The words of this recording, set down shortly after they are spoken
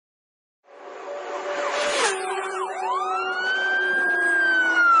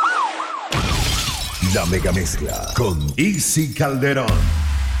La mega mezcla con Easy Calderón.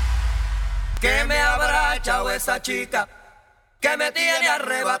 Que me habrá echado esa chica que me tiene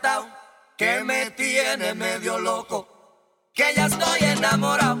arrebatado, que me tiene medio loco, que ya estoy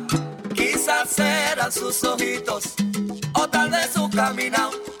enamorado. Quizás serán sus ojitos, o tal vez su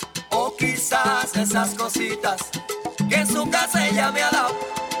caminado, o quizás esas cositas que en su casa ella me ha dado.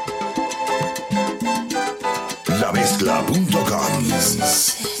 LaMezcla.com.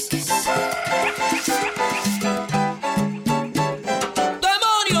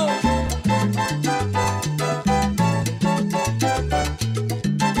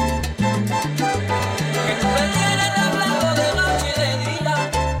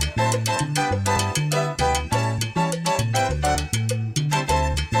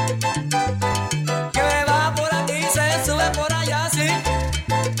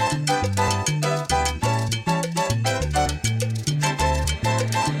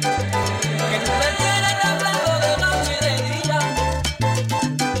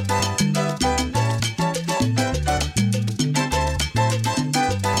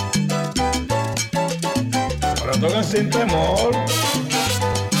 Tocan sin temor.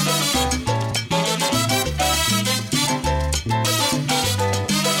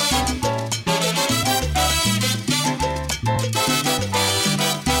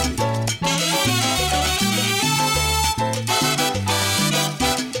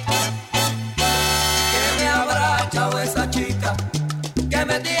 Que me habrá echado esa chica que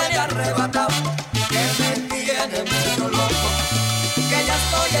me tiene arrebatado, que me tiene medio loco, que ya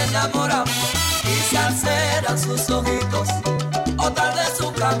estoy enamorado. Quizás eran sus ojitos, o tal vez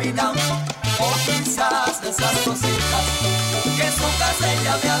su caminado, o quizás esas cositas que en su casa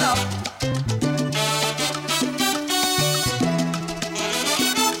ella me ha dado.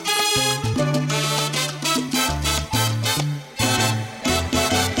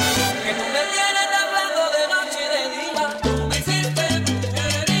 Que tú me tienes hablando de noche y de día, tú me hiciste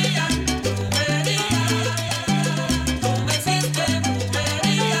brujería, tú me hiciste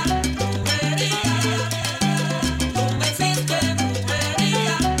brujería.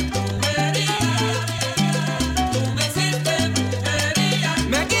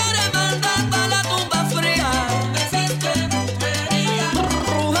 Me quiere mandar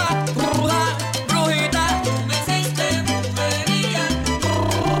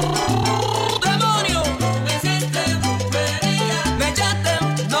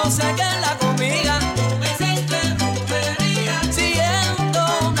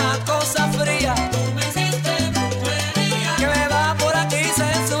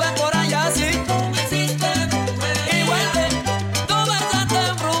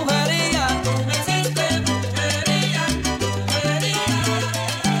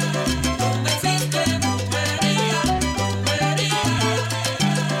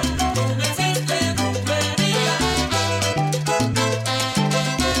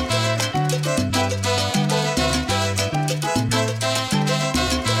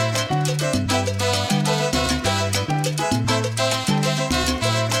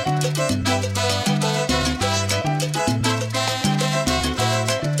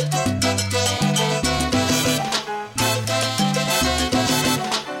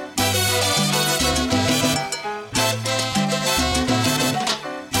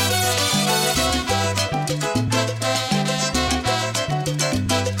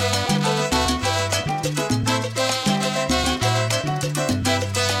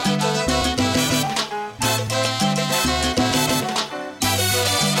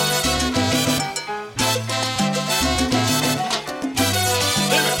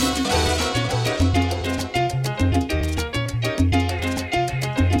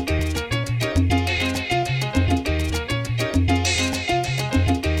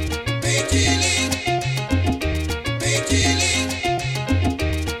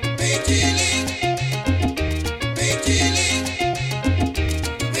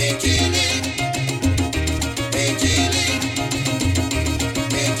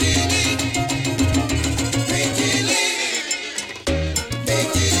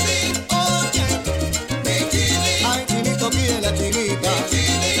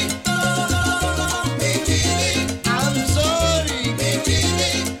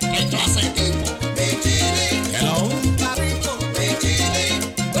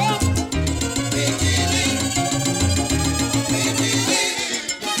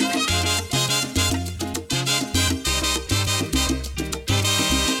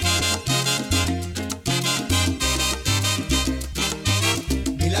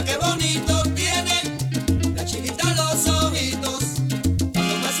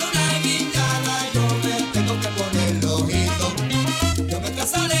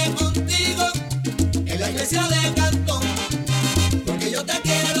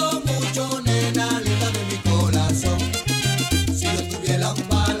cielo a un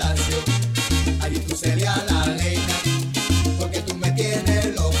palacio, allí tú serías la reina, porque tú me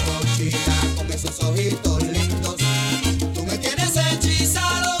tienes loco, chica, con esos ojitos lindos. Tú me tienes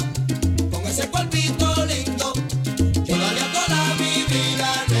hechizado, con ese cuerpito lindo. Yo daría toda mi vida,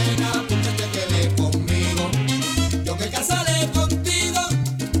 nena, porque te quedé conmigo. Yo me casaré contigo,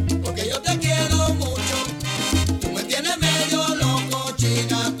 porque yo te quiero mucho. Tú me tienes medio loco,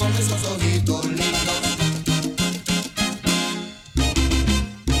 chica, con esos ojitos lindos.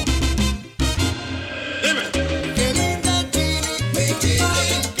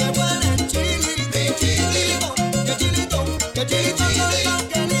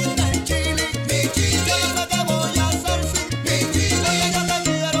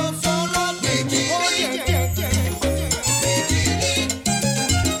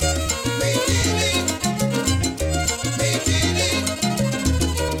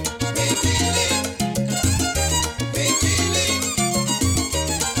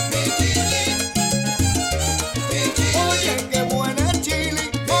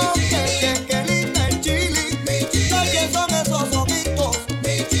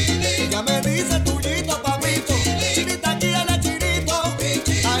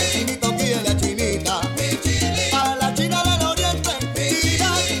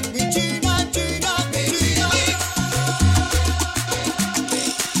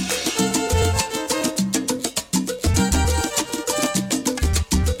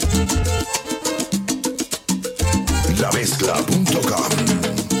 LaMezcla.com.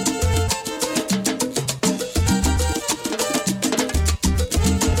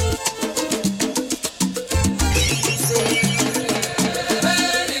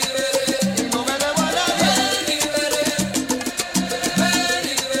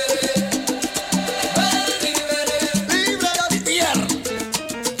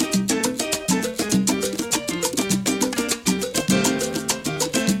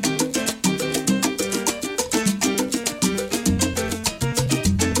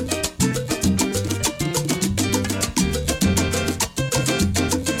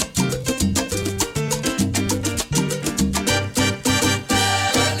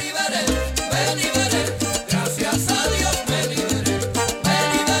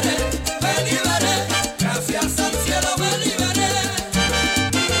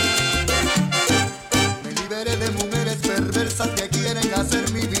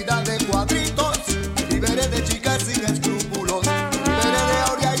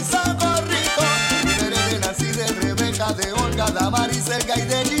 Y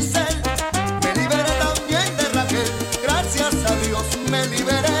de Giselle, me liberé también de Raquel, gracias a Dios me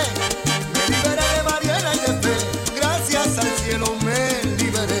liberé de Mariela y de Fe, gracias al cielo me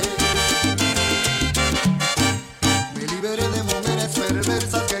liberé de mujeres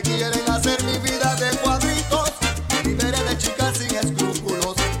perversas que quieren hacer mi vida de cuadritos, me liberé de chicas sin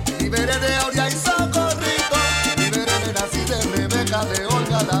escrúpulos, me liberé de Aurea y Socorrito, me liberé de Nancy, de Rebeca, de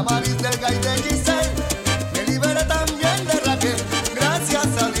Olga, Damaris, del Gay, de Giselle, me liberé también de Raquel. Gracias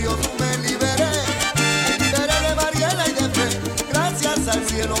a Dios me liberé de Mariela y de Fe, gracias al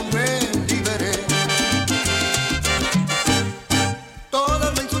cielo me liberé.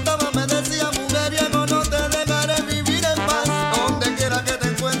 Todas me insultaban, me decían mujeriego, no te dejaré vivir en paz. Donde quiera que te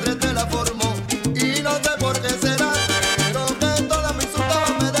encuentres te la formo y no sé por qué será, pero que todas me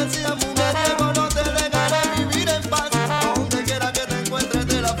insultaban, me decían mujeriego, no te dejaré vivir en paz. Donde quiera que te encuentres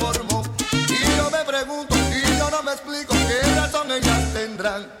te la formo y yo me pregunto y yo no me explico qué razón ellas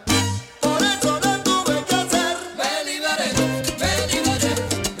tendrán. Por eso lo tuve que hacer. Me liberé,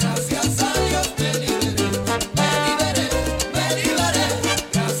 gracias a Dios me liberé,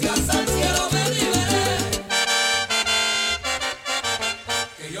 gracias al cielo me liberé.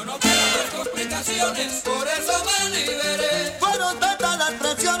 Que yo no quiero más complicaciones, por eso me liberé. Fueron tantas las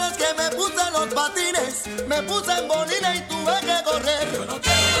presiones que me puse en los patines, me puse en bolina y tuve que correr. Yo no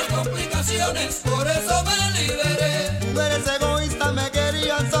quiero más complicaciones, por eso me liberé. Mujeres egoístas me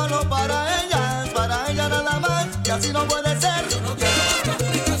querían solo para ellas nada más, y así no puede ser. Yo no quiero más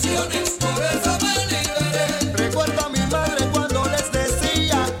complicaciones, por eso me liberé. Recuerdo a mi madre cuando les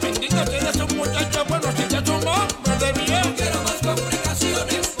decía: bendito, tienes un muchacho bueno, si te es un hombre de bien. No quiero más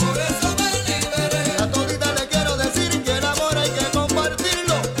complicaciones, por eso me liberé. A todita le quiero decir que el amor hay que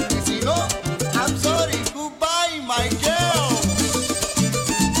compartirlo, y si no, I'm sorry, goodbye my girl.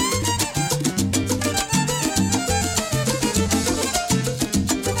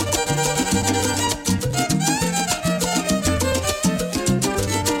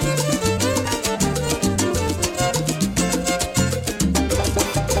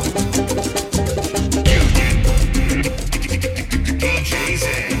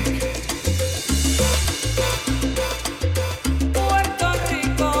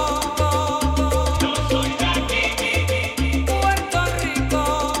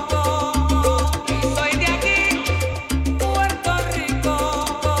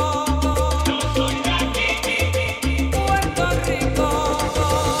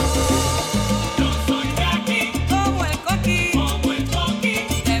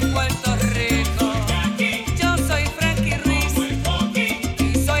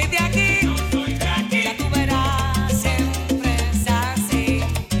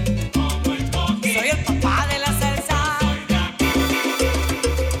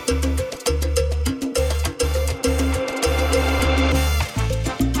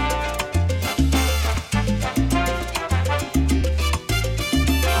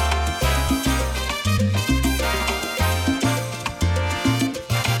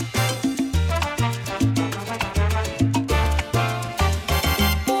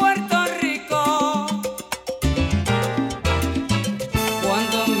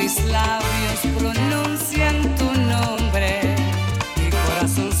 Mis labios pronuncian tu nombre, mi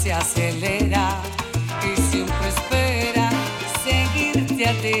corazón se acelera y siempre espera seguirte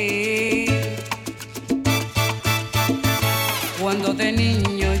a ti. Cuando de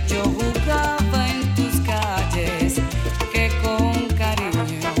niño yo jugaba en tus calles, que con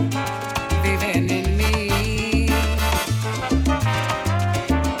cariño viven en mí.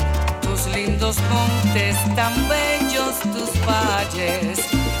 Tus lindos montes tan bellos, tus valles,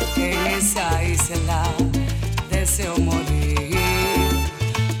 en esa isla deseo morir.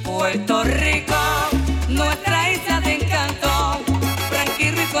 Puerto Rico, nuestra isla de encanto,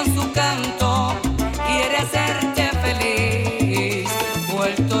 tranquilo y con su canto quiere hacerte feliz.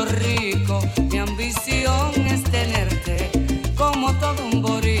 Puerto Rico, mi ambición es tenerte como todo un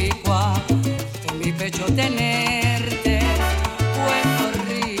boricua, en mi pecho tenerte. Puerto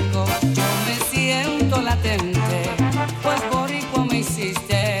Rico, yo me siento latente, pues boricua me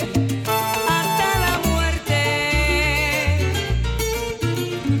hiciste hasta la muerte.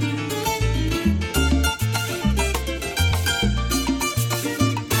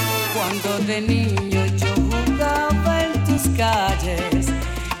 Cuando de niño yo jugaba en tus calles,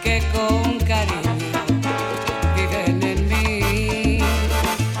 que con cariño viven en mí.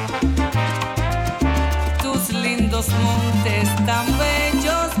 Tus lindos montes tan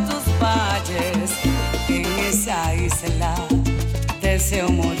bellos, tus valles, en esa isla deseo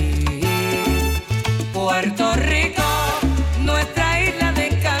morir. Puerto Rico, nuestra isla de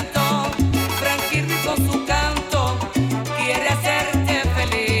encanto, tranquilo y con su canto quiere hacerte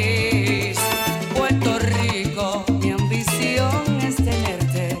feliz. Puerto Rico, mi ambición es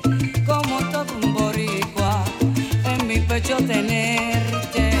tenerte como todo un boricua, en mi pecho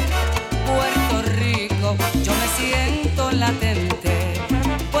tenerte. Puerto Rico, yo me siento latente,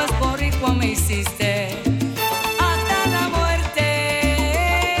 pues boricua me hiciste hasta la muerte.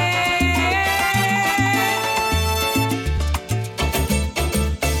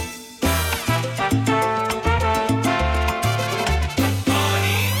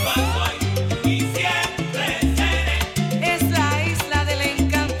 Es la isla del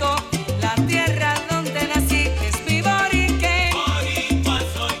encanto, la tierra donde nací, es mi borique.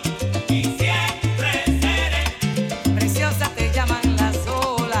 Preciosa te llaman las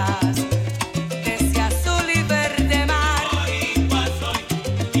olas de ese azul y verde mar.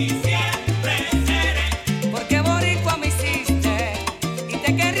 Porque boricua me hiciste y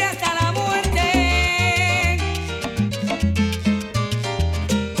te querré hasta la muerte.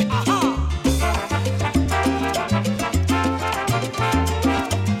 Ajá.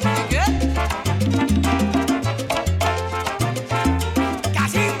 ¿Qué?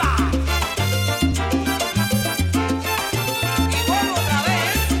 ¡Cachimba! Y vuelvo otra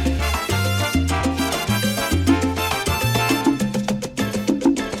vez.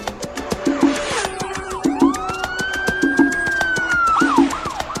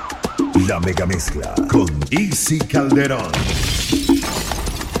 La mega mezcla con Easy Calderón.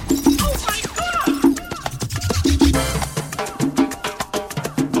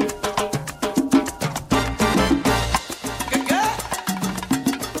 ¿Qué?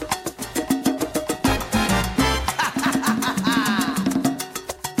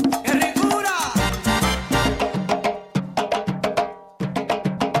 ¡Qué ricura!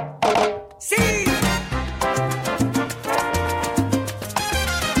 ¡Sí!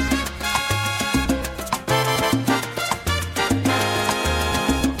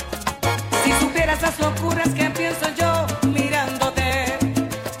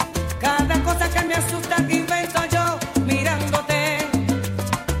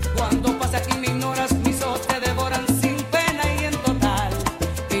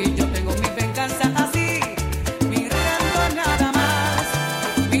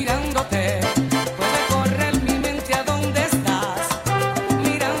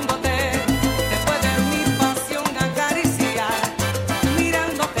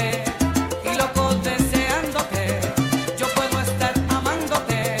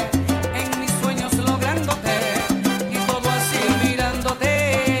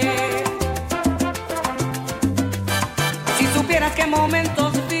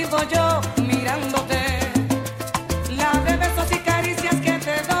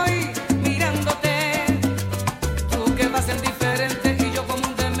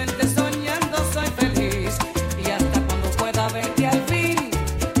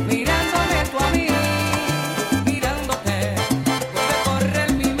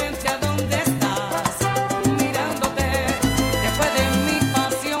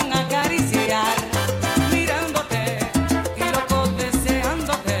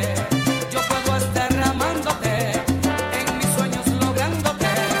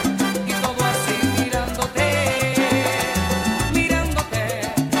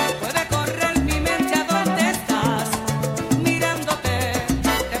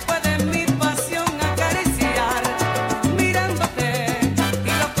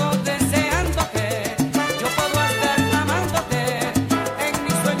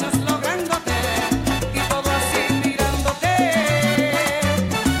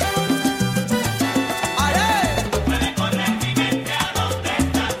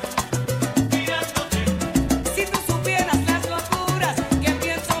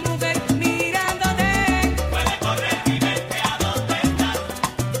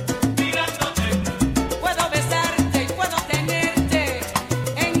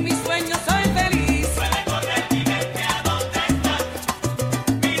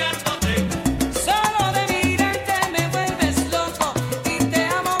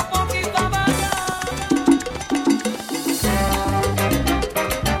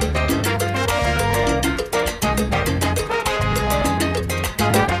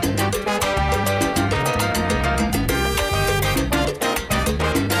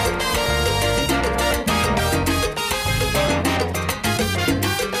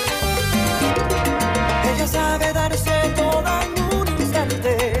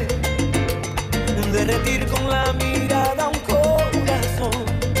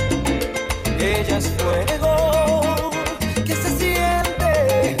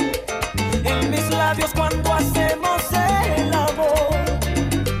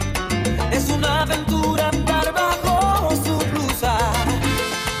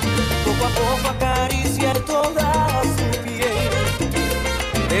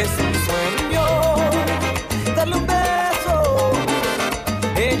 es un sueño darle un beso.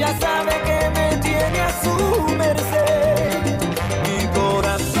 Ella sabe que me tiene a su merced. Mi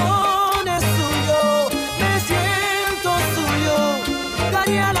corazón es suyo, me siento suyo.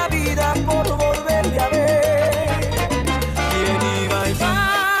 Daría la vida por volverle a ver. ¿Quién iba a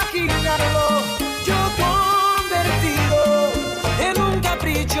imaginarlo? Yo convertido en un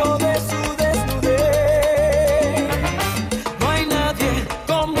capricho de su desnudez. No hay nadie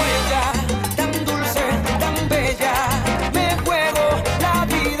como ella, tan dulce, tan bella. Me juego la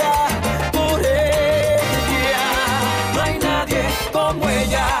vida por ella. No hay nadie como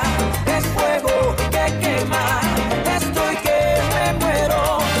ella, es fuego que quema. Estoy que me muero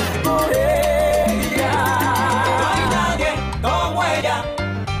por ella. No hay nadie como ella,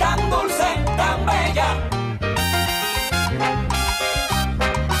 tan dulce, tan bella.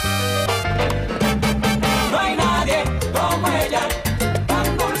 No hay nadie como ella,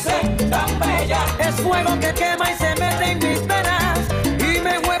 tan dulce, tan bella. Es fuego que quema y se mete en mis venas y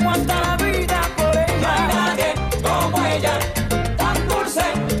me juego hasta la vida por ella. No hay nadie como ella, tan dulce,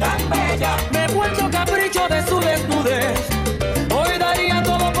 tan bella. Me he vuelto capricho de su desnudez. Hoy daría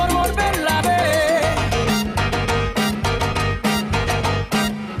todo por volverla a ver.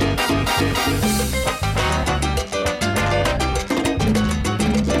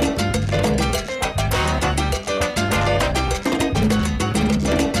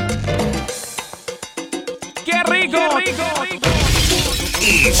 ¡Qué rico!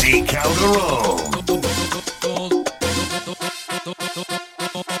 Easy Calderon.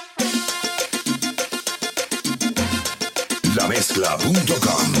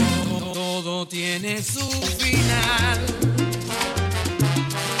 LaMezcla.com. Todo tiene su final.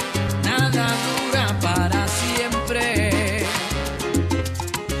 Nada dura para siempre.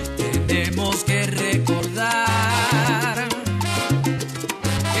 Tenemos que recordar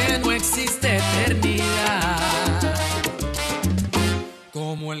que no existe eternidad.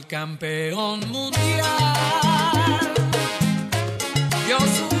 Como el campeón mundial dio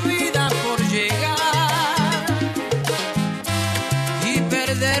su vida por llegar y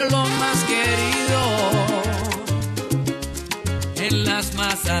perder lo más querido. En las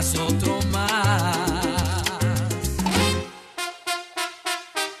masas otro más.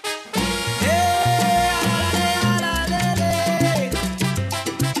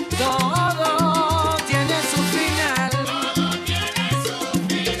 Todo tiene su final.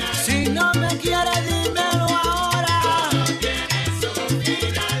 Si no me quieres, dímelo ahora.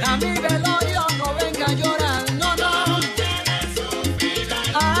 A mi velorio no venga a llorar, no, no.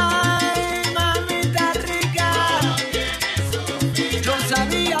 Ay, mamita rica, yo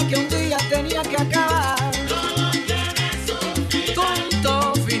sabía que un día tenía que acabar.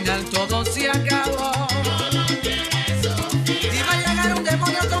 Punto final, todo se acabó. Y va a llegar un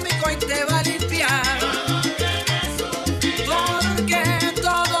demonio atómico y te va a limpiar. Porque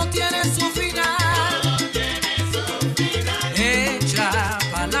todo tiene su final. Echa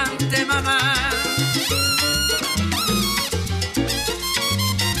pa'lante, mamá.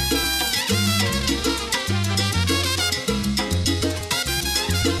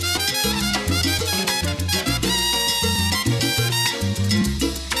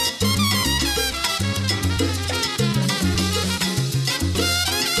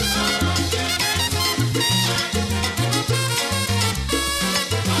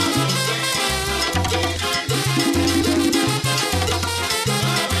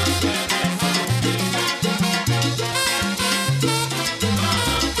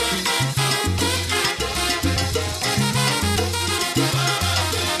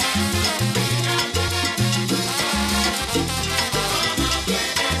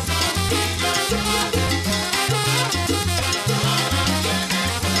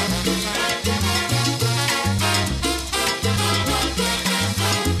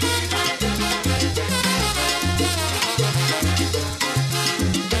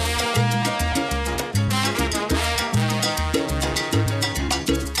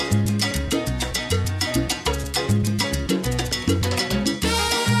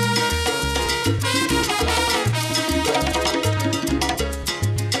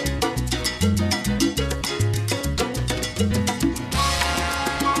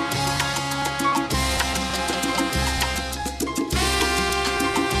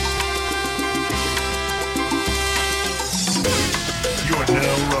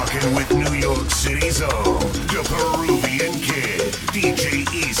 Rockin' with New York City's own, the Peruvian Kid, DJ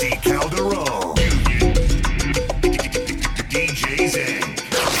EASY Calderon. DJ's Inc.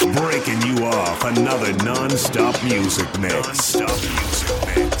 Breaking you off another non-stop music mix.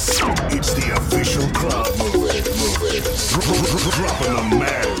 It's the official club moving. Dropping the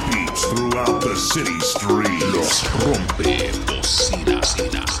mad City Street. Los rompe bocina.